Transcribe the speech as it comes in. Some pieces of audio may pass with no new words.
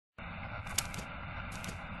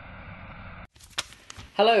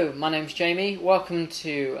Hello, my name's Jamie. Welcome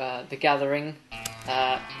to The Gathering.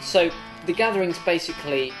 So, The Gathering's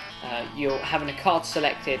basically you're having a card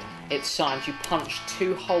selected, it's signed, you punch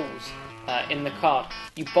 2 holes in the card.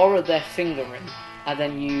 You borrow their finger ring, and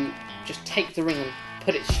then you just take the ring and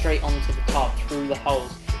put it straight onto the card through the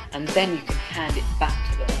holes, and then you can hand it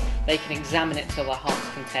back to them. They can examine it to their heart's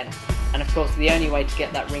content. And of course, the only way to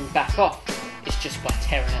get that ring back off is just by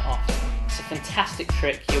tearing it off. It's a fantastic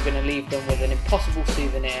trick. You're going to leave them with an impossible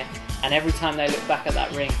souvenir, and every time they look back at that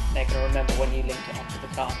ring, they're going to remember when you linked it onto the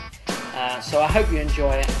card. So I hope you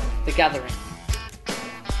enjoy it. The Gathering.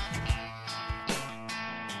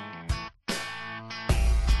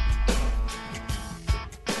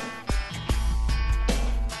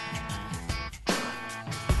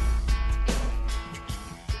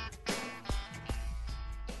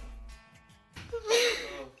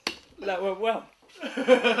 That went well.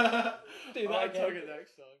 Do that again. I'll tug it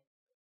next time.